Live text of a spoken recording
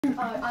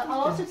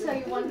I'll also tell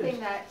you one thing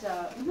that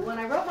when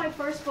I wrote my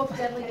first book,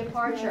 Deadly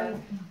Departure,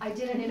 I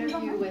did an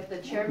interview with the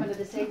chairman of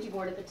the safety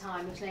board at the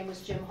time, whose name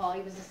was Jim Hall.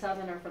 He was a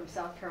Southerner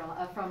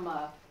from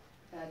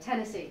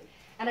Tennessee.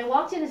 And I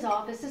walked in his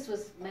office, this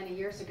was many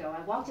years ago,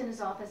 I walked in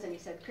his office and he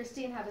said,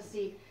 "Christine, have a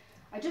seat.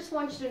 I just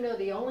want you to know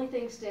the only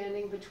thing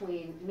standing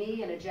between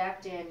me and a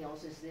Jack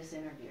Daniels is this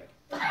interview."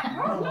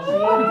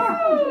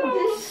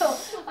 So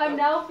I'm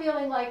now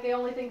feeling like the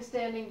only thing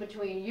standing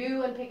between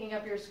you and picking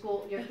up your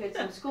kids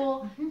from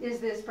school is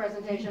this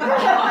presentation.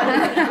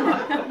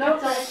 No,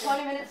 it's only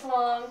 20 minutes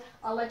long.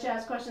 I'll let you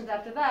ask questions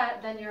after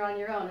that, then you're on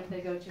your own if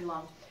they go too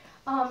long.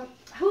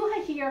 Who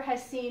here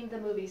has seen the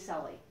movie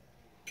Sully?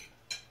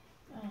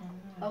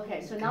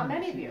 Okay, so not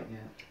many of you.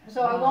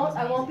 So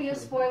I won't be a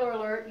spoiler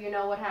alert. You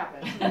know what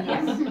happens.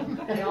 Yes,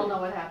 we all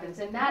know what happens,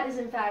 and that is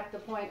in fact the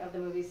point of the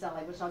movie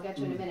Sully, which I'll get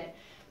to in a minute.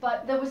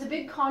 But there was a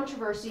big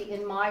controversy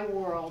in my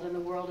world, in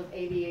the world of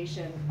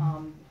aviation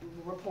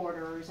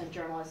reporters and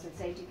journalists and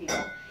safety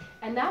people,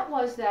 and that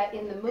was that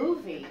in the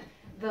movie,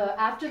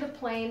 after the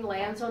plane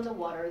lands on the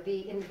water,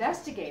 the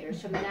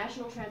investigators from the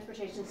National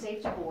Transportation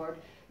Safety Board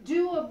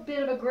do a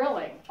bit of a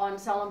grilling on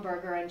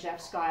Sullenberger and Jeff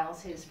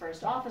Skiles, his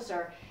first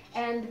officer,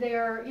 and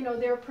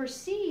they're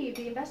perceived,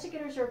 the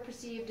investigators are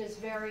perceived as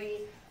very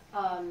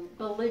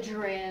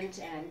belligerent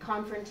and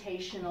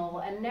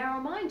confrontational and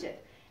narrow-minded.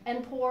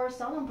 And poor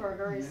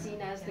Sullenberger is seen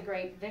as the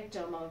great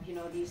victim of,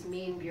 these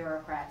mean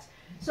bureaucrats.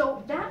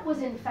 So that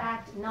was in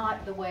fact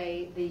not the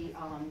way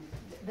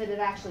that it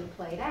actually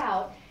played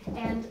out.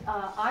 And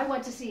I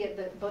went to see it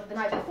the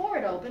night before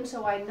it opened,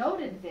 so I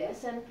noted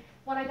this. And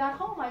when I got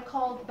home, I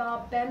called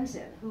Bob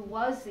Benson, who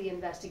was the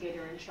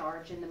investigator in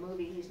charge in the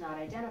movie. He's not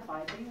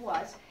identified, but he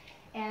was.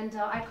 And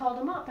I called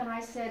him up and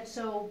I said,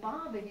 "So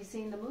Bob, have you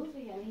seen the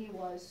movie?" And he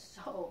was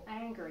so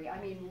angry, I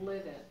mean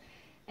livid.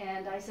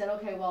 And I said,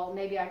 "Okay, well,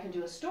 maybe I can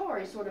do a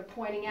story sort of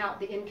pointing out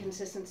the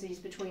inconsistencies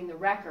between the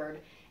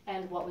record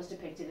and what was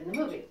depicted in the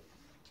movie."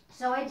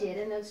 So I did,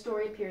 and the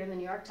story appeared in the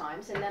New York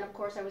Times, and then of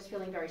course I was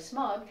feeling very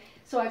smug,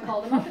 so I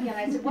called him up again.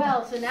 I said,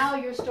 "Well, so now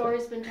your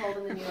story's been told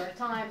in the New York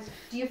Times,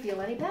 do you feel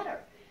any better?"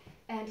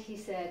 And he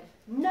said,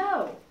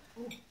 "No,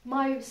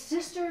 my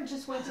sister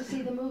just went to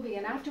see the movie,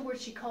 and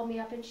afterwards she called me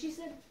up and she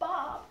said,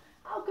 'Bob,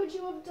 how could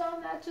you have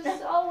done that to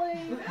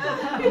Sully?'"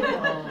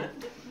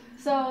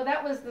 So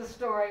that was the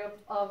story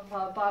of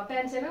Bob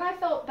Benson, and I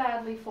felt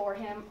badly for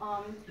him,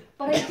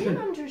 but I did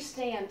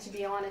understand, to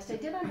be honest, I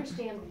did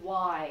understand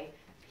why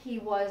he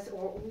was,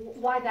 or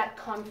why that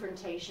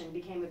confrontation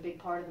became a big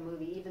part of the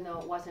movie, even though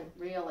it wasn't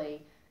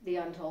really the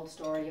untold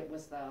story, it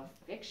was the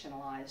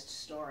fictionalized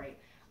story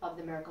of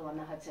the Miracle on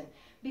the Hudson.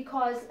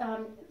 Because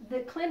the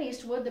Clint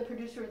Eastwood, the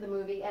producer of the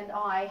movie, and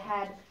I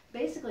had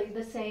basically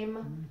the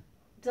same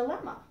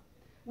dilemma.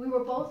 We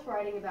were both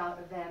writing about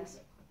events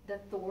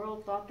that the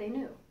world thought they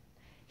knew.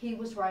 He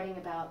was writing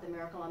about the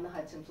Miracle on the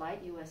Hudson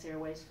flight, U.S.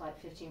 Airways Flight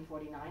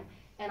 1549,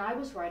 and I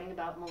was writing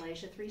about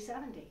Malaysia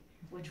 370,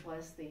 which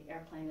was the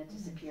airplane that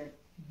disappeared.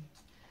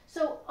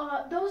 So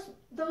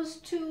those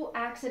two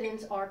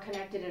accidents are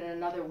connected in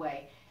another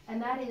way, and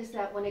that is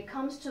that when it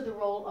comes to the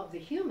role of the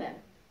human,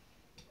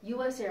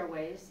 U.S.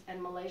 Airways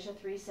and Malaysia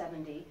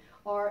 370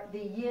 are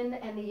the yin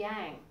and the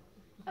yang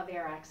of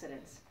air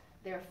accidents.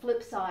 They're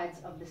flip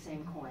sides of the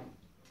same coin.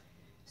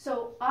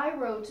 So I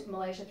wrote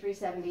Malaysia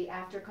 370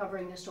 after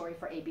covering the story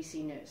for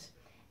ABC News.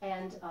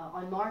 And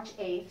on March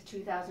 8th,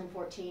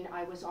 2014,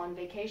 I was on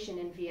vacation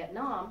in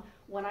Vietnam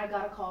when I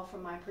got a call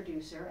from my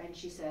producer, and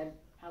she said,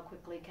 "How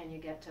quickly can you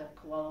get to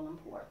Kuala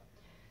Lumpur?"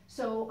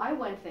 So I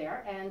went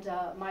there, and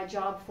my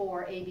job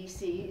for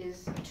ABC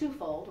is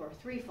twofold or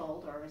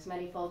threefold, or as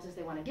many folds as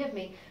they want to give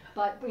me.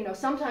 But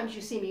sometimes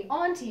you see me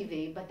on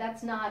TV, but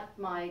that's not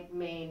my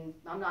main,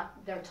 I'm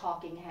not their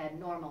talking head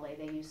normally.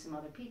 They use some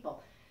other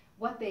people.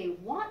 What they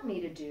want me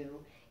to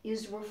do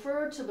is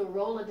refer to the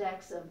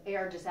Rolodex of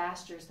air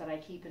disasters that I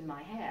keep in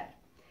my head.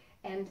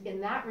 And in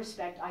that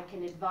respect, I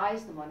can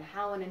advise them on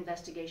how an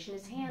investigation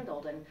is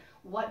handled and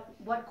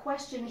what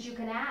questions you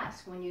can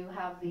ask when you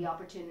have the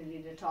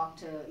opportunity to talk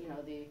to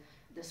the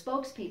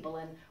spokespeople,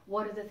 and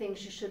what are the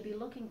things you should be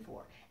looking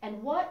for,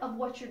 and what of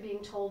what you're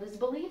being told is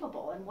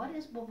believable, and what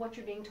of what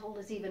you're being told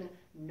is even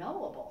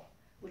knowable,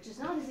 which is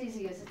not as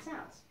easy as it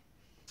sounds.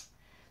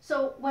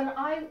 So when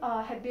I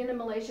had been in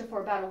Malaysia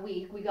for about a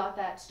week, we got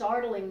that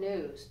startling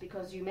news,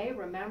 because you may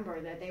remember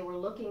that they were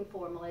looking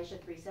for Malaysia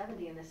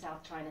 370 in the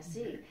South China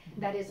Sea,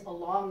 that is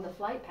along the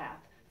flight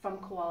path from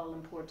Kuala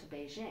Lumpur to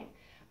Beijing.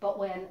 But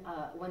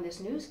when this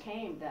news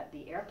came that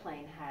the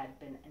airplane had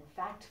been in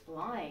fact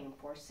flying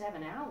for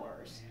 7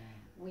 hours,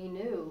 we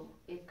knew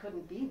it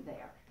couldn't be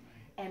there.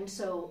 And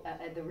so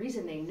the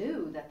reason they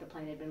knew that the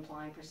plane had been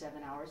flying for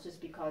 7 hours was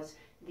because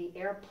the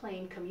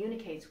airplane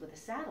communicates with a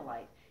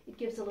satellite. It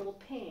gives a little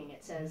ping.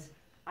 It says,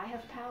 "I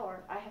have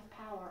power, I have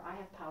power, I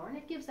have power." And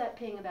it gives that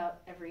ping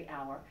about every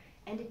hour.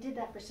 And it did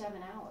that for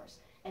 7 hours.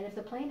 And if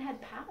the plane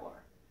had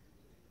power,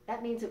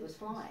 that means it was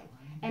flying.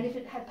 And if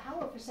it had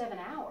power for 7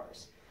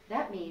 hours,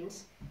 that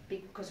means,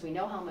 because we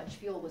know how much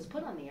fuel was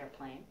put on the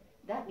airplane,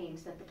 that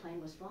means that the plane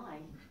was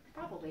flying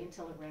probably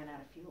until it ran out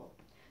of fuel.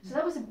 So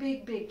that was a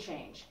big, big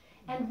change.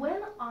 And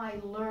when I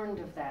learned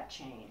of that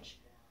change,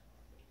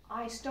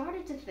 I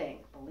started to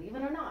think, believe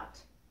it or not,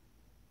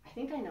 I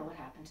think I know what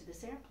happened to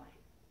this airplane.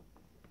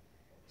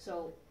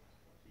 So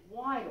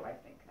why do I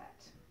think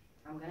that?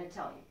 I'm going to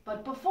tell you.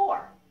 But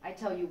before I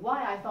tell you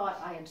why I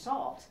thought I had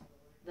solved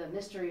the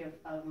mystery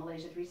of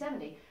Malaysia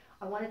 370,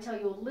 I want to tell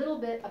you a little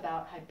bit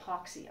about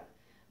hypoxia,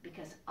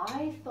 because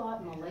I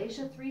thought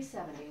Malaysia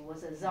 370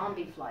 was a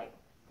zombie flight,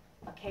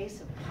 a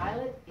case of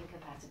pilot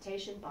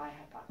incapacitation by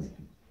hypoxia.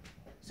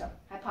 So,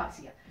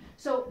 hypoxia.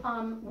 So,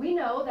 we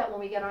know that when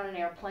we get on an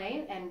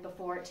airplane and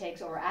before it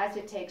takes, or as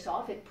it takes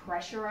off, it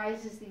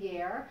pressurizes the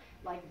air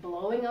like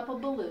blowing up a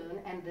balloon,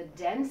 and the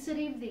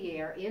density of the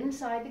air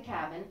inside the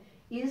cabin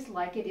is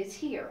like it is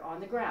here on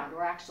the ground,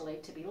 or actually,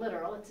 to be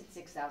literal, it's at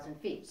 6,000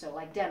 feet, so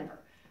like Denver.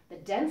 The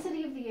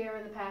density of the air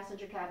in the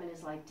passenger cabin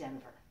is like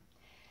Denver.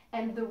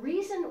 And the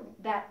reason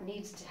that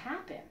needs to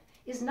happen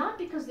is not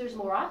because there's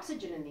more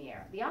oxygen in the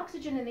air. The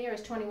oxygen in the air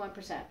is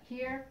 21%,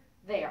 here,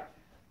 there.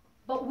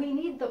 But we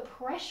need the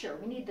pressure,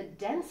 we need the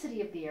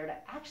density of the air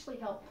to actually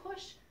help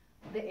push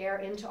the air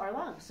into our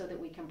lungs so that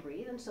we can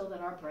breathe and so that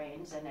our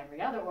brains and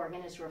every other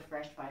organ is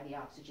refreshed by the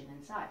oxygen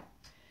inside.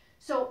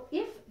 So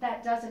if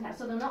that doesn't happen,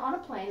 so they're not on a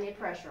plane, they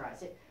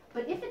pressurize it,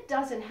 but if it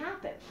doesn't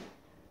happen,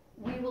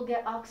 we will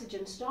get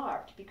oxygen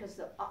starved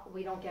because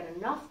we don't get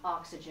enough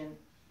oxygen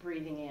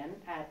breathing in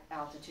at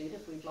altitude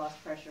if we've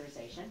lost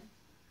pressurization.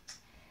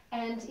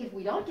 And if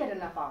we don't get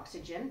enough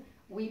oxygen,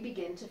 we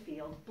begin to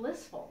feel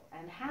blissful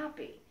and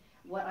happy,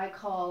 what I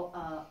call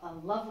a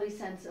lovely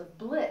sense of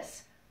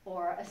bliss,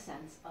 or a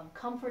sense of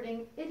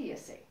comforting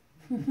idiocy.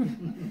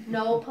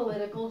 No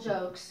political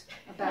jokes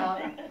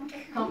about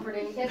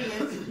comforting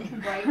idiots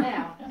right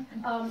now.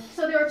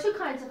 So there are two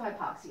kinds of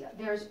hypoxia.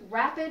 There's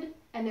rapid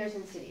and there's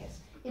insidious.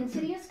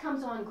 Insidious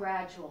comes on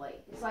gradually.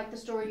 It's like the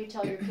story you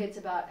tell your kids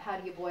about how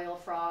do you boil a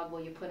frog.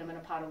 Well, you put them in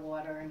a pot of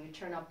water and you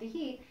turn up the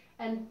heat,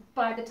 and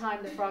by the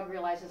time the frog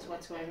realizes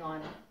what's going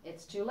on,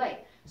 it's too late.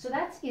 So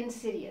that's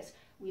insidious.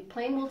 The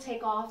plane will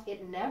take off,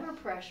 it never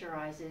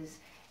pressurizes,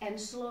 and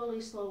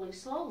slowly, slowly,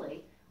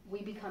 slowly,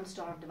 we become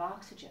starved of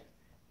oxygen.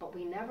 But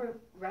we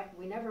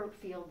never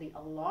feel the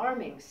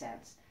alarming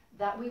sense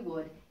that we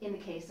would in the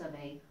case of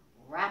a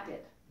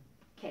rapid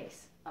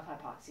case of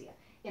hypoxia.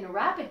 In a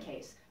rapid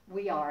case,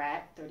 we are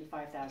at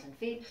 35,000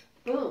 feet,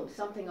 boom,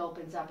 something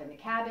opens up in the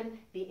cabin,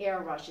 the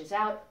air rushes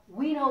out.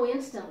 We know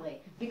instantly,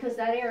 because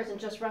that air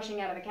isn't just rushing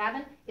out of the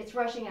cabin, it's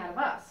rushing out of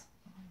us,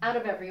 out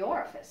of every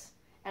orifice.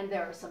 And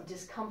there are some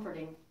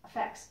discomforting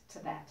effects to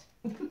that.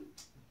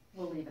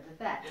 We'll leave it at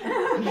that.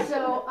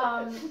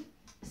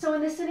 So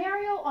in the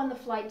scenario on the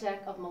flight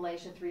deck of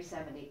Malaysia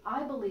 370,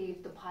 I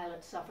believe the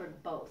pilot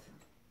suffered both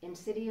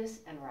insidious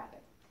and rapid.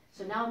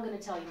 So now I'm going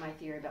to tell you my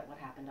theory about what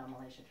happened on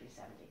Malaysia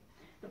 370.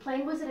 The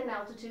plane was at an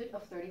altitude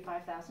of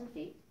 35,000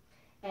 feet,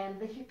 and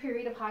the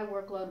period of high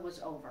workload was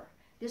over.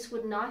 This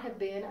would not have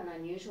been an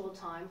unusual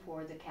time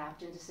for the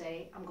captain to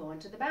say, I'm going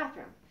to the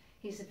bathroom.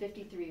 He's a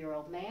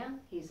 53-year-old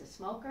man, he's a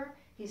smoker,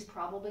 he's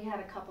probably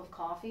had a cup of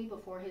coffee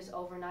before his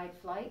overnight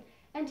flight,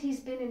 and he's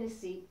been in his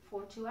seat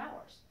for 2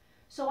 hours.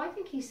 So I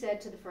think he said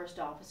to the first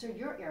officer,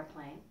 your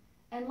airplane,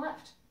 and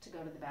left to go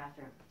to the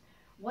bathroom.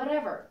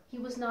 Whatever, he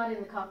was not in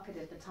the cockpit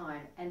at the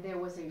time, and there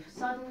was a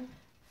sudden,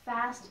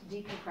 fast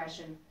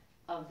decompression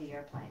of the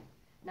airplane.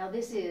 Now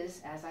this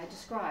is, as I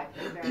described,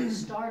 a very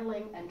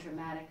startling and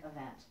dramatic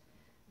event.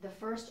 The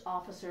first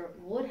officer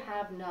would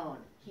have known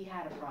he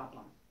had a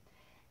problem.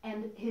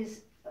 And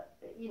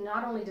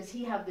not only does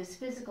he have this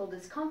physical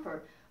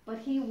discomfort, but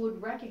he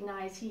would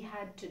recognize he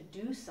had to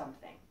do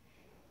something.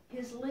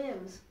 His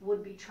limbs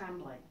would be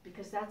trembling,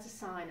 because that's a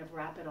sign of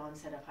rapid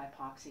onset of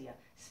hypoxia,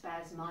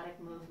 spasmodic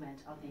movement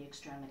of the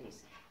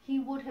extremities. He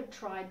would have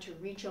tried to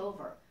reach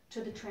over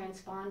to the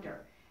transponder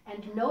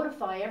and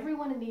notify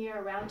everyone in the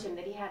air around him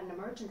that he had an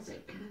emergency,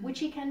 which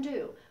he can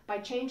do by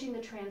changing the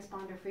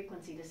transponder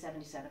frequency to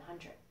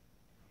 7700.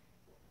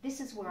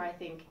 This is where I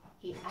think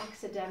he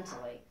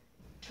accidentally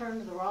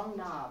turned the wrong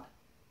knob,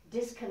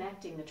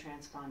 disconnecting the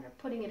transponder,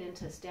 putting it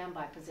into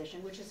standby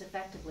position, which is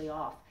effectively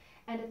off.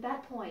 And at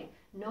that point,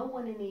 no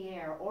one in the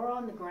air or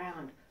on the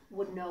ground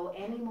would know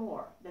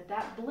anymore that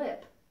that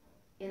blip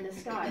in the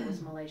sky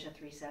was Malaysia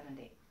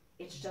 370.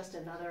 It's just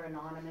another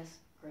anonymous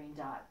green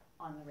dot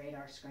on the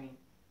radar screen.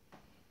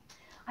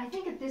 I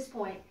think at this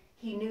point,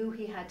 he knew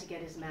he had to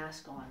get his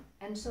mask on,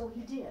 and so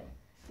he did.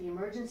 The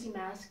emergency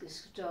mask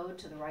is stowed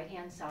to the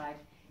right-hand side.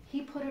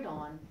 He put it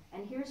on,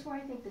 and here's where I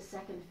think the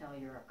second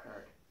failure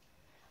occurred.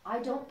 I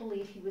don't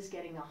believe he was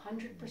getting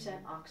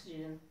 100%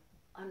 oxygen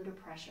under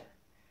pressure,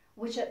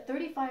 which at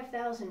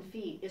 35,000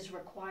 feet is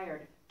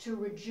required to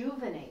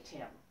rejuvenate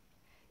him.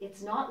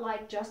 It's not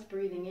like just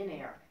breathing in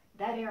air.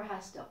 That air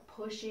has to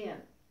push in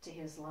to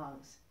his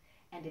lungs.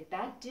 And if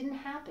that didn't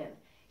happen,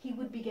 he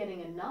would be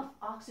getting enough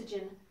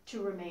oxygen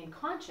to remain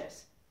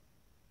conscious,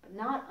 but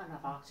not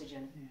enough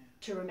oxygen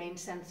to remain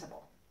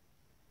sensible.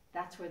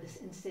 That's where this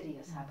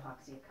insidious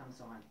hypoxia comes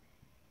on.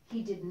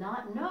 He did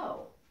not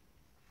know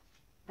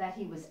that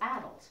he was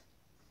addled,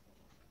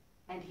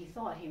 and he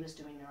thought he was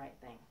doing the right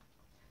thing.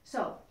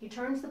 So he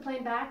turns the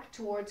plane back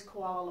towards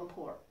Kuala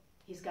Lumpur.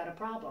 He's got a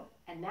problem.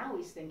 And now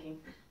he's thinking,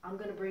 I'm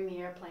going to bring the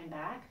airplane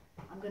back.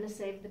 I'm going to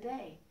save the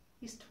day.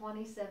 He's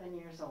 27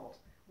 years old.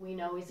 We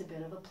know he's a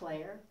bit of a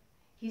player.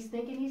 He's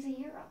thinking he's a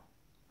hero.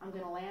 I'm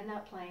going to land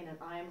that plane and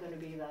I am going to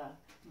be the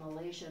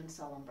Malaysian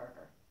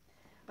Sullenberger.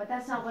 But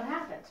that's not what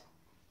happened.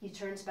 He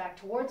turns back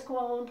towards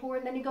Kuala Lumpur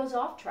and then he goes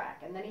off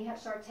track and then he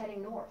starts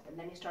heading north and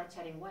then he starts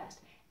heading west.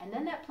 And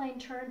then that plane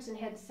turns and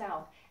heads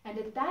south. And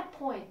at that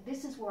point,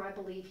 this is where I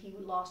believe he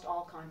lost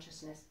all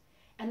consciousness.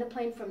 And the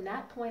plane from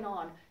that point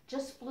on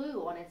just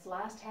flew on its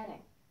last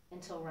heading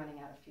until running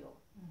out of fuel.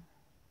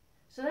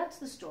 So that's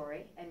the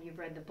story, and you've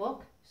read the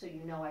book, so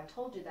you know I've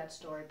told you that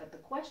story. But the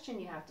question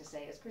you have to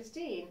say is,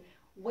 Christine,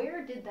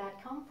 where did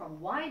that come from?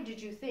 Why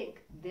did you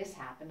think this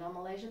happened on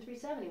Malaysia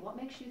 370? What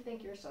makes you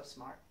think you're so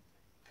smart?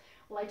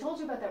 Well, I told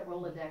you about that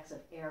Rolodex of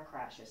air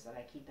crashes that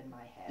I keep in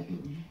my head.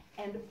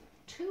 And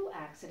 2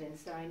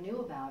 accidents that I knew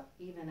about,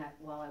 even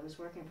while I was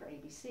working for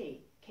ABC,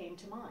 came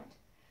to mind.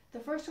 The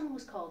first one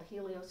was called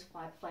Helios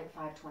Flight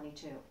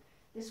 522.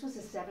 This was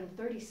a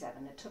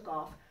 737 that took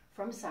off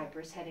from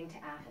Cyprus heading to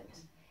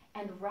Athens.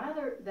 And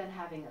rather than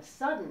having a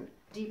sudden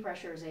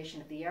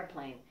depressurization of the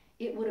airplane,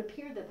 it would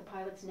appear that the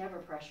pilots never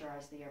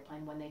pressurized the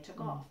airplane when they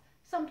took off.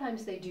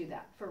 Sometimes they do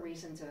that for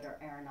reasons that are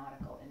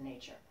aeronautical in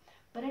nature.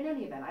 But in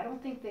any event, I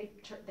don't think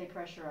they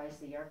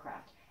pressurized the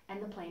aircraft, and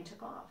the plane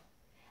took off.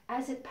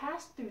 As it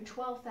passed through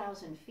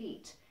 12,000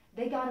 feet,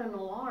 they got an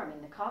alarm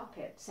in the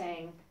cockpit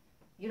saying,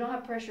 you don't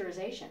have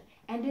pressurization.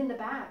 And in the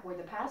back, where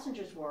the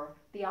passengers were,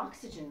 the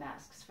oxygen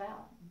masks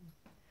fell.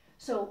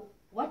 So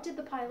what did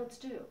the pilots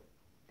do?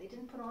 They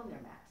didn't put on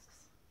their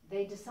masks.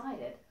 They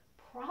decided,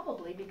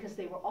 probably because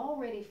they were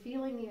already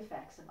feeling the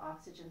effects of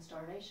oxygen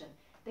starvation,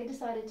 they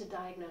decided to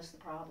diagnose the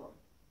problem.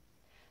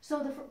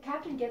 So the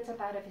captain gets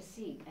up out of his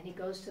seat and he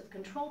goes to the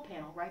control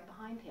panel right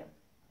behind him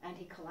and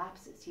he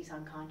collapses. He's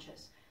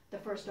unconscious. The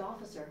first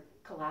officer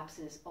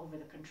collapses over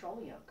the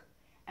control yoke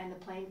and the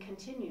plane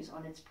continues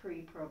on its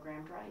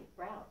pre-programmed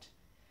route.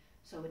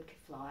 So it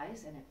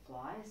flies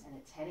and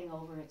it's heading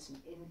over its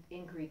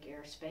in Greek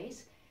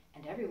airspace,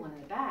 and everyone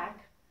in the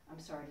back, I'm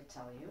sorry to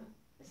tell you,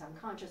 is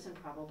unconscious and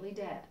probably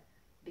dead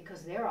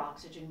because their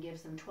oxygen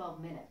gives them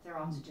 12 minutes. Their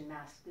oxygen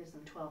mask gives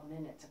them 12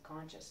 minutes of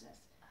consciousness.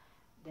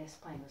 This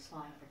plane was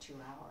flying for 2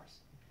 hours.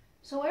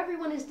 So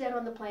everyone is dead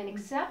on the plane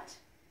except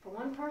for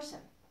one person.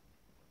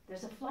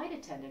 There's a flight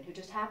attendant who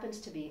just happens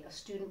to be a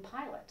student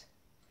pilot.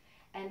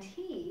 And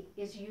he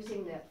is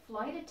using the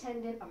flight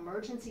attendant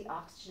emergency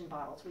oxygen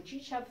bottles, which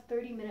each have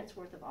 30 minutes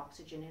worth of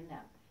oxygen in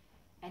them.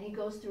 And he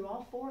goes through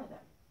all 4 of them.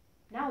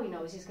 Now he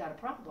knows he's got a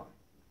problem.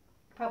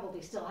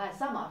 Probably still has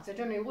some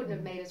oxygen, or he wouldn't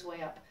have made his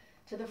way up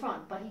to the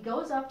front. But he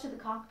goes up to the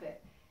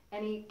cockpit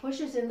and he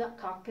pushes in the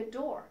cockpit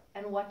door.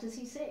 And what does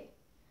he see?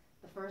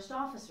 The first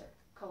officer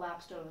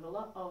collapsed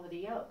over the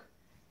yoke.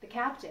 The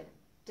captain,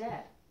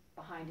 dead,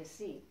 behind his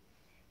seat.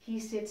 He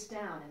sits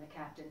down in the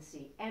captain's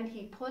seat and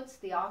he puts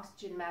the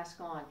oxygen mask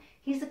on.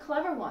 He's a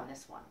clever one,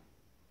 this one.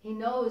 He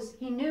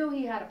knew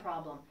he had a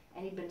problem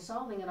and he'd been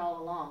solving it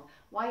all along.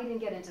 Why he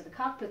didn't get into the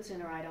cockpit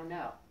sooner, I don't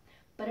know.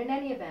 But in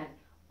any event,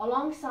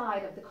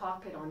 alongside of the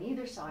cockpit on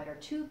either side are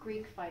 2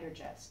 Greek fighter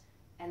jets.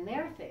 And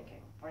they're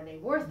thinking, or they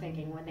were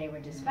thinking when they were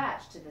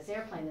dispatched to this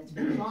airplane that's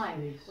been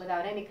flying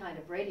without any kind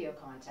of radio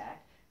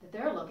contact, that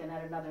they're looking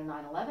at another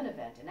 9/11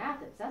 event in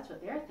Athens. That's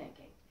what they're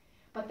thinking.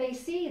 But they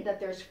see that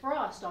there's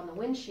frost on the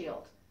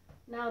windshield.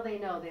 Now they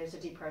know there's a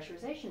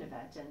depressurization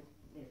event and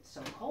it's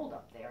so cold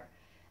up there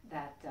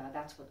that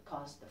that's what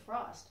caused the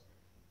frost.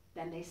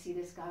 Then they see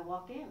this guy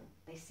walk in.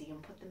 They see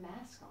him put the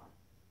mask on.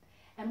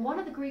 And one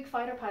of the Greek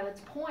fighter pilots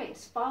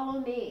points,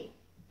 "Follow me."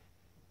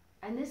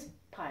 And this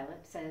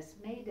pilot says,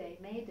 "Mayday,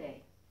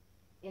 mayday,"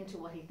 into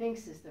what he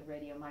thinks is the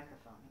radio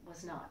microphone. It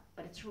was not,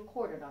 but it's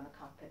recorded on the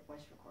cockpit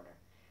voice recorder.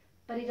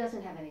 But he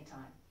doesn't have any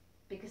time,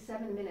 because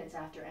 7 minutes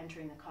after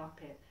entering the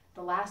cockpit,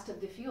 the last of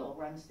the fuel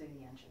runs through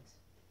the engines.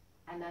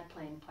 And that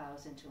plane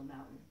plows into a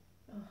mountain.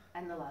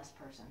 And the last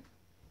person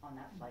on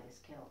that flight is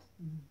killed.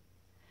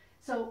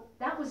 So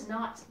that was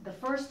not the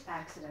first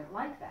accident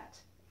like that.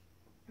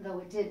 Though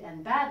it did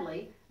end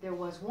badly, there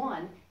was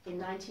one in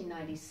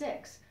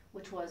 1996,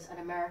 which was an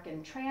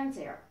American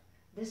Transair.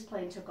 This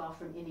plane took off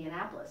from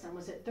Indianapolis and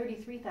was at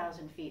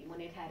 33,000 feet when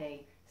it had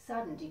a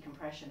sudden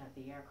decompression of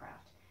the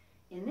aircraft.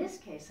 In this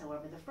case,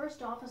 however, the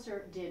first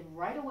officer did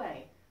right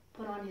away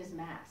put on his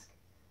mask.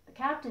 The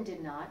captain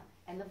did not,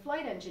 and the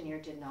flight engineer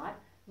did not,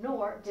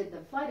 nor did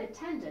the flight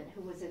attendant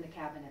who was in the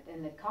cabin,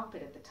 in the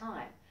cockpit at the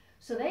time.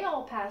 So they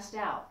all passed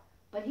out,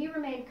 but he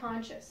remained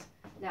conscious.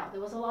 Now,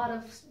 there was a lot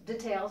of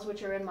details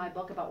which are in my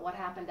book about what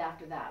happened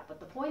after that, but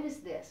the point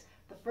is this: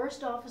 the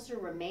first officer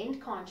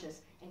remained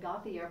conscious and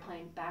got the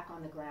airplane back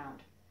on the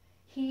ground.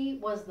 He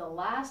was the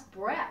last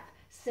breath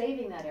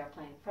saving that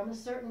airplane from a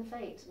certain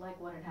fate, like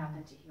what had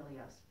happened to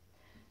Helios.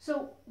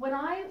 So when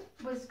I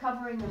was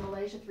covering the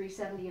Malaysia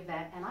 370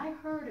 event and I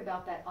heard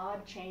about that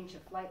odd change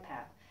of flight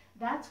path,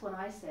 that's when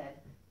I said,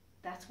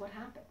 that's what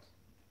happened.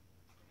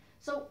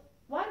 So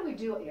why do we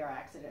do air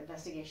accident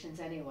investigations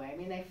anyway? I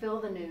mean, they fill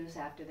the news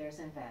after there's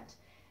an event.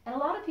 And a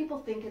lot of people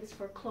think it's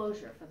for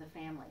closure for the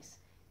families.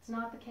 It's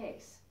not the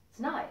case. It's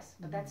nice,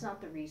 but that's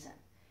not the reason.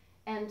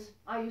 And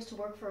I used to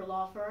work for a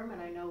law firm,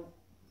 and I know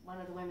one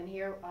of the women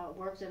here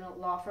worked in a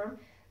law firm.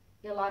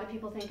 A lot of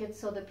people think it's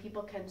so that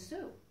people can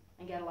sue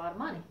and get a lot of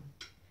money.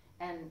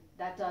 And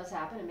that does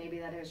happen, and maybe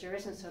that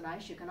isn't so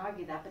nice, you can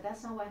argue that, but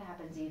that's not what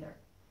happens either.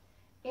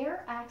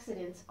 Air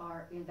accidents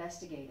are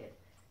investigated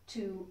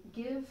to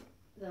give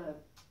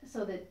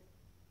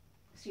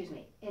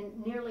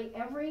in nearly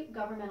every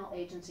governmental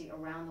agency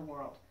around the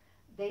world,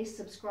 they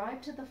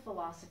subscribe to the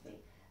philosophy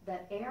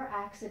that air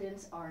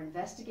accidents are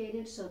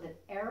investigated so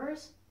that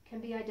errors can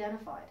be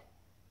identified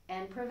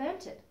and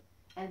prevented.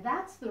 And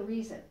that's the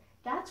reason.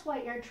 That's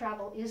why air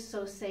travel is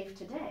so safe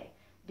today,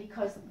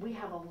 because we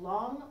have a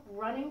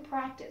long-running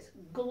practice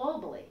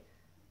globally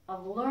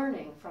of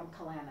learning from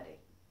calamity.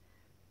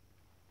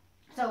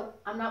 So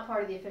I'm not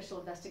part of the official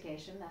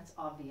investigation, that's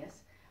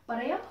obvious, but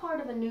I am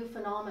part of a new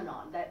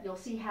phenomenon that you'll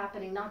see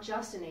happening not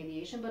just in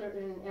aviation, but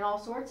in all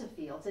sorts of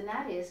fields, and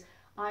that is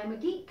I'm a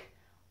geek,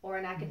 or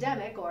an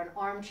academic, or an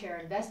armchair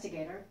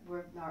investigator.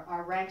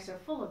 Our ranks are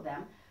full of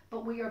them,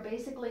 but we are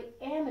basically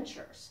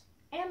amateurs,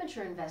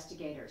 amateur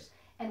investigators,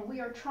 and we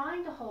are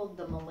trying to hold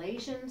the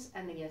Malaysians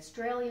and the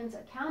Australians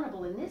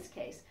accountable in this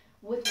case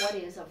with what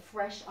is a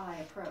fresh eye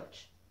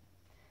approach.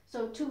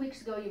 So 2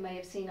 weeks ago you may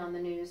have seen on the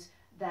news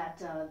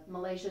that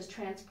Malaysia's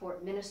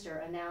transport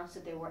minister announced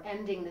that they were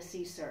ending the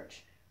sea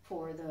search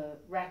for the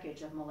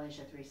wreckage of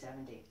Malaysia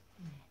 370.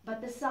 But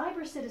the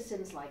cyber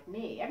citizens like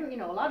me,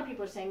 a lot of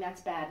people are saying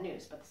that's bad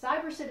news, but the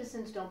cyber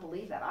citizens don't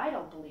believe that. I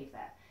don't believe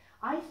that.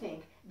 I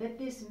think that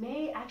this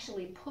may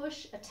actually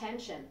push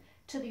attention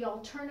to the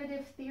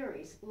alternative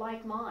theories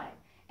like mine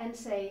and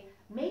say,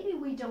 maybe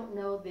we don't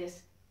know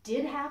this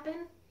did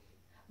happen,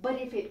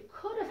 but if it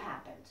could have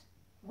happened,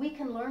 we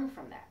can learn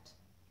from that.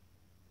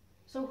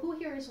 So who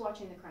here is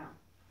watching The Crown?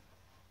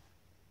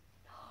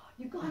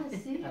 You gotta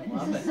see it.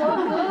 This is so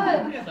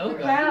good. So The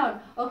good. Crown.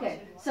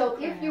 Okay, so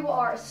if you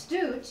are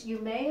astute, you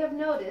may have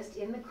noticed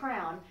in The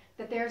Crown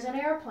that there's an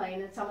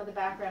airplane in some of the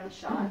background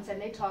shots,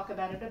 and they talk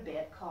about it a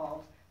bit,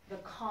 called the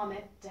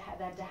comet, the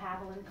de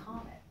Havilland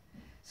Comet.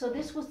 So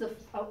this was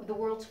the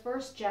world's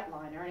first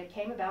jetliner, and it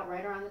came about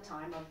right around the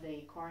time of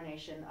the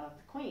coronation of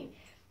the Queen.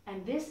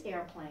 And this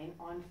airplane,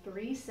 on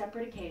 3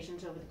 separate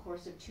occasions over the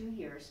course of 2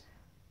 years,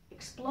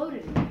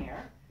 exploded in the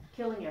air,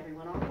 killing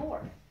everyone on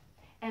board.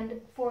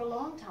 And for a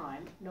long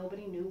time,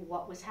 nobody knew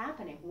what was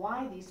happening,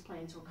 why these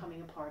planes were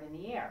coming apart in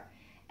the air.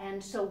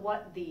 And so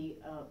what the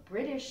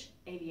British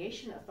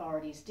aviation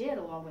authorities did,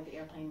 along with the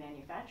airplane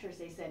manufacturers,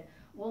 they said,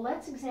 well,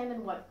 let's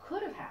examine what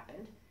could have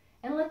happened,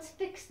 and let's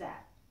fix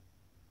that.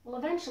 Well,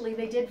 eventually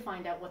they did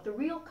find out what the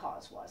real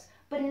cause was.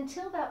 But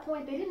until that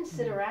point, they didn't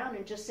sit around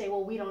and just say,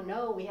 well, we don't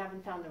know, we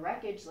haven't found the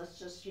wreckage, let's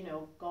just,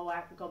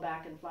 go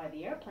back and fly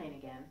the airplane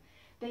again.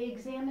 They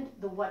examined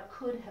the what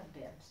could have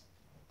been.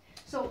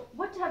 So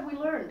what have we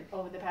learned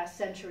over the past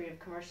century of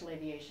commercial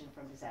aviation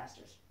from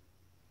disasters?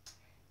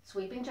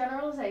 Sweeping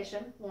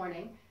generalization,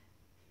 warning,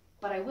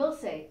 but I will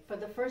say for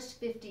the first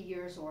 50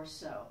 years or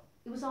so,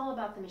 it was all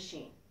about the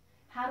machine.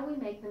 How do we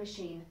make the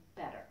machine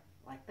better,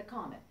 like the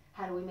Comet?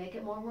 How do we make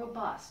it more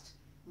robust,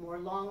 more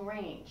long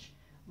range,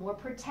 more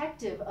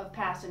protective of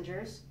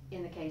passengers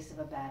in the case of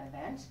a bad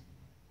event,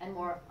 and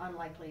more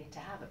unlikely to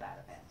have a bad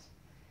event?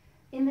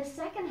 In the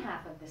second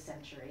half of the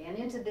century and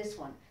into this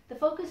one, the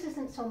focus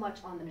isn't so much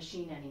on the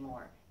machine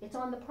anymore. It's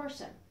on the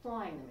person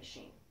flying the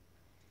machine.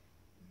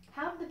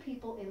 How do the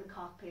people in the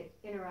cockpit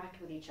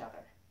interact with each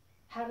other?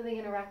 How do they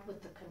interact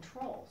with the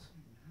controls?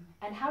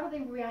 And how do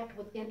they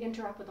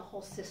interact with the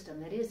whole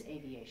system that is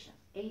aviation,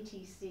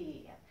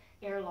 ATC, and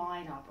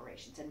airline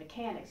operations, and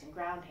mechanics, and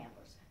ground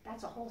handlers?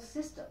 That's a whole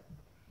system.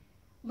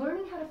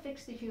 Learning how to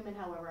fix the human,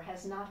 however,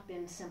 has not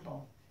been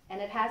simple, and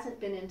it hasn't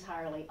been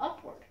entirely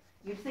upward.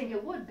 You'd think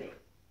it would be,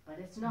 but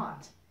it's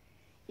not.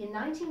 In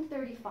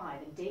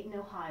 1935, in Dayton,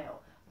 Ohio,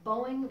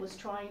 Boeing was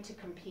trying to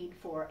compete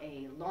for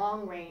a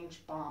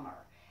long-range bomber.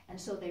 And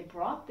so they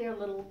brought their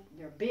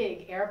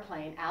big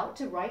airplane out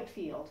to Wright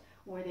Field,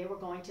 where they were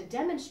going to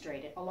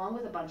demonstrate it, along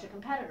with a bunch of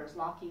competitors,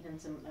 Lockheed and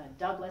some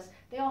Douglas.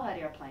 They all had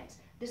airplanes.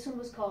 This one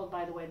was called,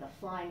 by the way, the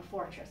Flying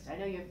Fortress. I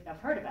know you've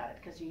heard about it,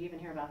 because you even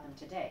hear about them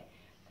today.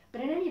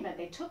 But in any event,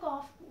 they took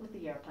off with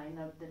the airplane,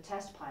 the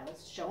test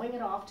pilots, showing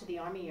it off to the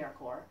Army Air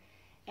Corps.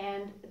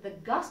 And the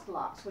gust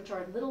blocks, which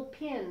are little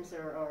pins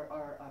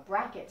or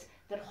brackets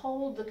that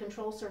hold the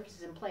control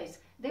surfaces in place,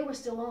 they were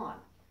still on.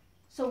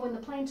 So when the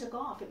plane took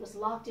off, it was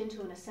locked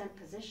into an ascent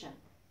position.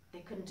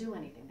 They couldn't do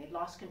anything. They'd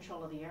lost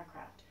control of the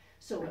aircraft.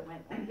 So it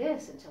went like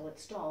this until it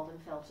stalled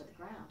and fell to the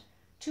ground.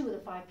 2 of the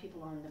 5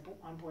 people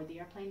on board the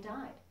airplane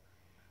died.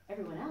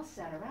 Everyone else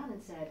sat around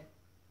and said,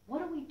 what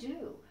do we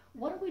do?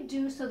 What do we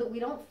do so that we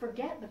don't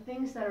forget the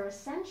things that are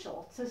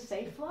essential to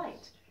safe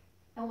flight?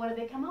 And what did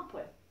they come up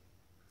with?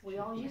 We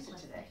all use it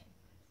today.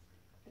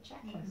 The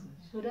checklist.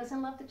 Who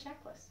doesn't love the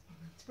checklist?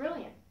 It's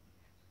brilliant.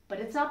 But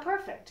it's not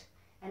perfect.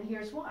 And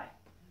here's why.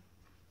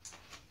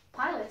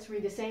 Pilots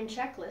read the same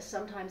checklist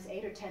sometimes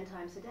 8 or 10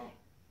 times a day.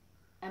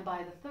 And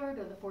by the 3rd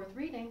or the 4th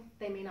reading,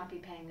 they may not be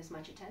paying as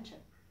much attention.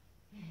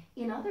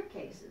 In other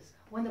cases,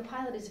 when the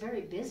pilot is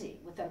very busy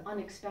with an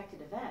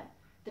unexpected event,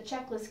 the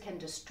checklist can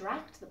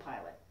distract the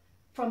pilot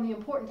from the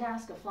important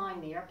task of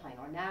flying the airplane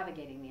or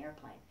navigating the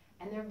airplane.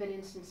 And there have been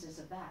instances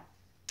of that.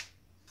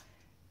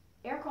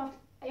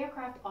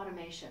 Aircraft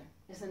automation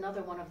is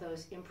another one of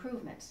those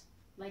improvements,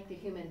 like the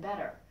human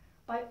better,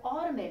 by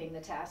automating the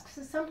tasks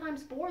that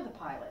sometimes bore the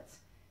pilots,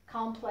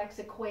 complex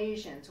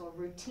equations or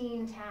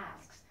routine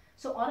tasks.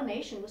 So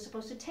automation was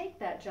supposed to take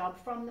that job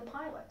from the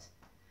pilot.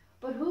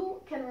 But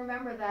who can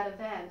remember that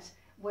event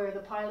where the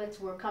pilots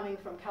were coming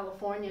from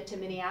California to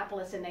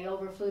Minneapolis and they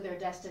overflew their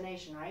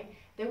destination, right?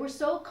 They were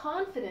so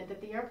confident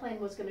that the airplane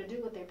was going to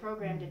do what they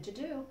programmed it to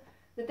do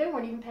that they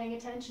weren't even paying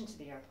attention to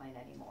the airplane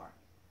anymore.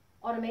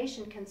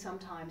 Automation can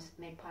sometimes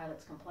make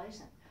pilots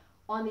complacent.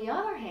 On the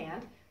other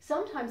hand,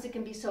 sometimes it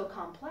can be so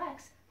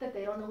complex that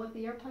they don't know what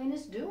the airplane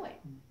is doing.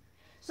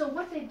 So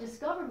what they've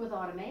discovered with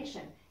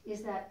automation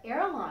is that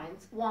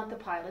airlines want the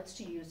pilots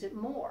to use it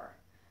more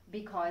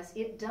because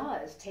it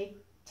does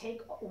take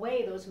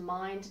away those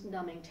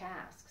mind-numbing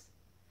tasks.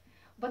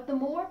 But the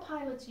more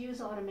pilots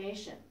use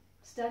automation,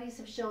 studies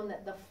have shown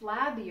that the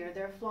flabbier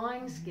their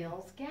flying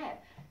skills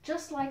get.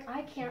 Just like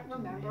I can't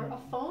remember a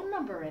phone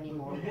number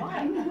anymore.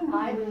 Why?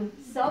 I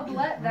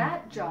sublet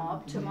that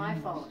job to my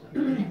phone.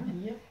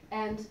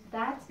 And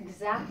that's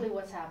exactly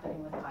what's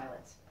happening with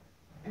pilots.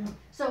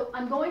 So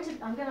I'm going to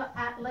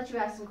let you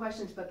ask some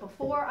questions, but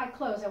before I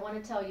close, I want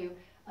to tell you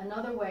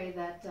another way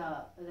that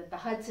the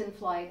Hudson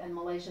flight and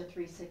Malaysia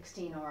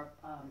 316 are,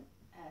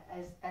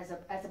 as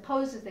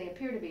opposed as they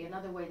appear to be,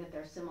 another way that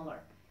they're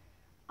similar.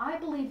 I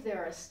believe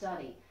they're a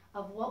study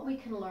of what we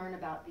can learn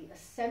about the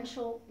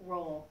essential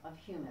role of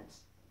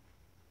humans,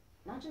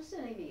 not just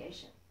in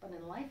aviation, but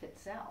in life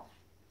itself.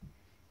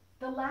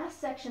 The last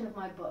section of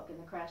my book in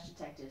The Crash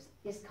Detectives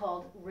is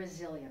called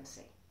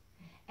Resiliency.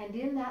 And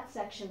in that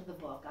section of the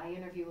book, I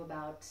interview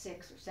about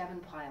 6 or 7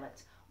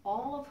 pilots,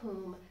 all of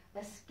whom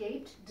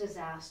escaped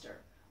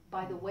disaster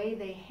by the way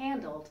they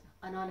handled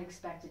an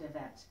unexpected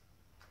event.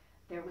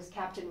 There was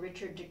Captain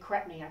Richard de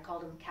Crepney. I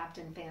called him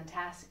Captain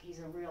Fantastic.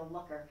 He's a real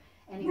looker.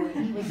 Anyway,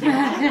 he was,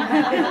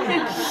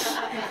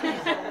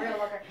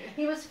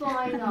 he was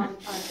flying an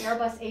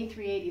Airbus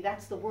A380.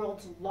 That's the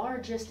world's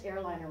largest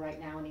airliner right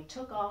now. And he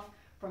took off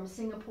from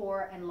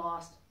Singapore and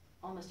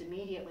almost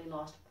immediately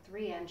lost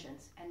 3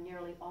 engines and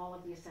nearly all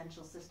of the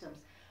essential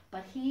systems.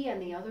 But he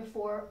and the other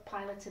 4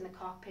 pilots in the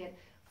cockpit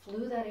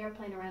flew that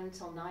airplane around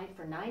until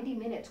for 90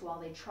 minutes while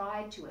they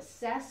tried to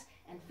assess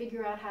and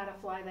figure out how to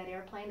fly that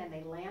airplane, and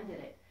they landed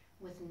it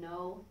with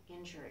no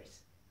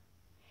injuries.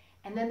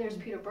 And then there's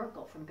Peter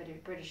Burkle from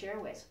British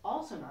Airways,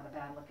 also not a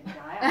bad-looking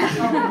guy.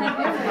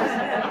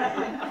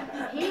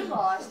 He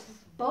lost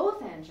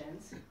both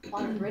engines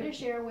on a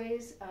British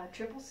Airways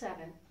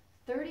 777,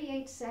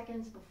 38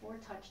 seconds before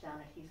touchdown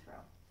at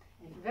Heathrow.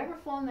 And if you've ever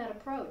flown that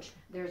approach,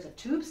 there's a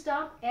tube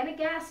stop and a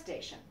gas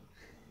station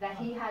that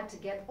he had to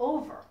get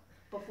over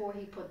before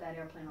he put that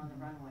airplane on the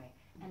runway.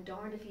 And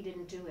darned if he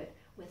didn't do it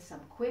with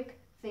some quick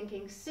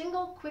thinking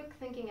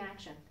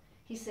action.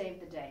 He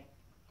saved the day.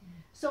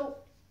 So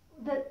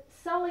the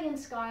Sully and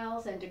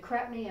Skiles and de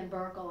Crepney and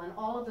Burkle and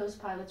all of those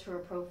pilots who were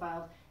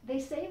profiled, they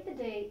saved the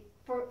day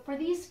for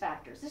these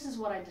factors. This is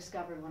what I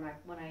discovered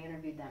when I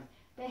interviewed them.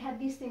 They had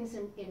these things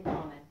in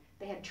common.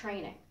 They had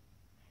training.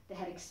 They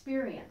had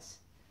experience.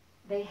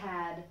 They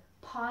had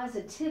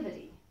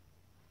positivity.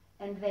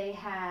 And they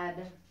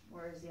had,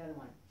 where is the other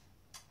one?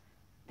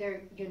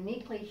 Their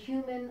uniquely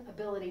human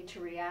ability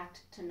to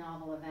react to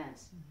novel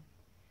events.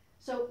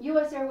 So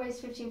US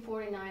Airways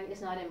 1549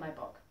 is not in my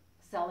book.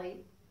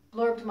 Sully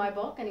blurbed my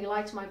book, and he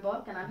likes my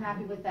book, and I'm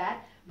happy with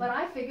that. But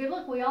I figured,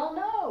 look, we all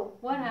know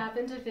what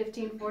happened to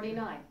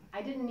 1549.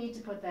 I didn't need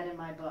to put that in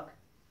my book.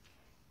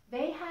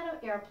 They had an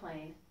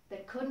airplane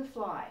that couldn't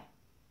fly,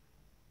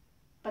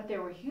 but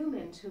there were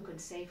humans who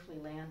could safely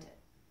land it.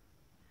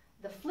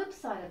 The flip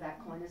side of that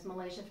coin is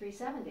Malaysia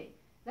 370.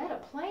 They had a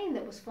plane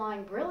that was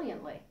flying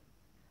brilliantly,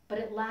 but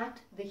it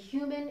lacked the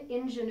human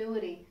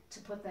ingenuity to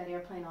put that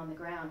airplane on the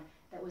ground.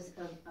 That was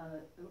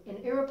an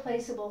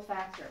irreplaceable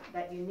factor,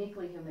 that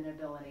uniquely human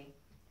ability.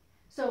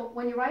 So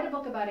when you write a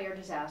book about air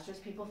disasters,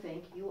 people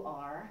think you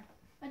are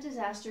a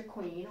disaster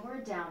queen or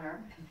a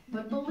downer.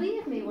 But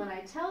believe me when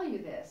I tell you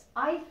this,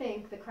 I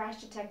think The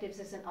Crash Detectives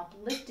is an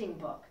uplifting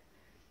book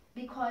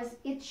because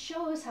it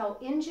shows how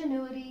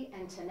ingenuity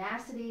and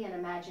tenacity and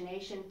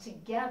imagination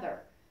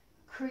together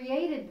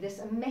created this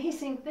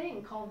amazing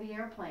thing called the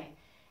airplane.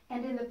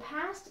 And in the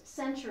past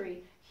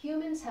century,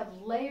 humans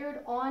have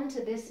layered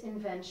onto this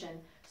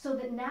invention so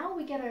that now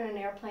we get on an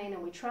airplane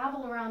and we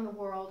travel around the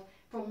world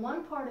from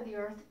one part of the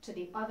earth to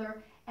the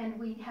other, and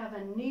we have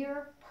a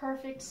near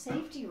perfect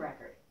safety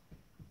record.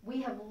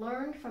 We have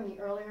learned from the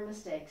earlier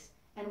mistakes,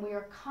 and we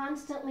are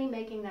constantly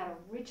making that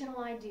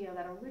original idea,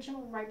 that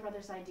original Wright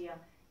brothers idea,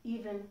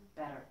 even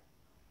better.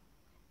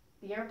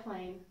 The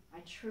airplane,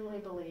 I truly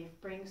believe,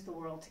 brings the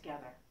world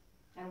together.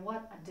 And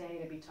what a day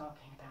to be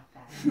talking about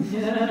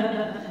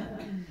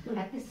that.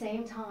 At the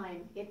same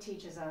time, it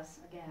teaches us,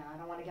 again, I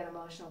don't want to get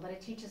emotional, but it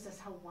teaches us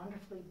how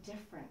wonderfully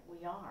different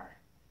we are.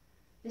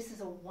 This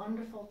is a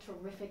wonderful,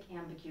 terrific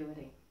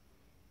ambiguity.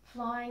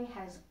 Flying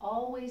has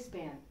always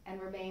been,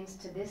 and remains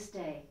to this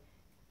day,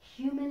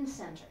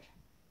 human-centered,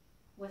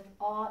 with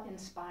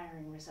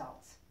awe-inspiring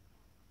results.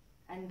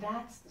 And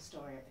that's the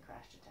story of the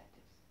Crash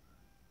Detective.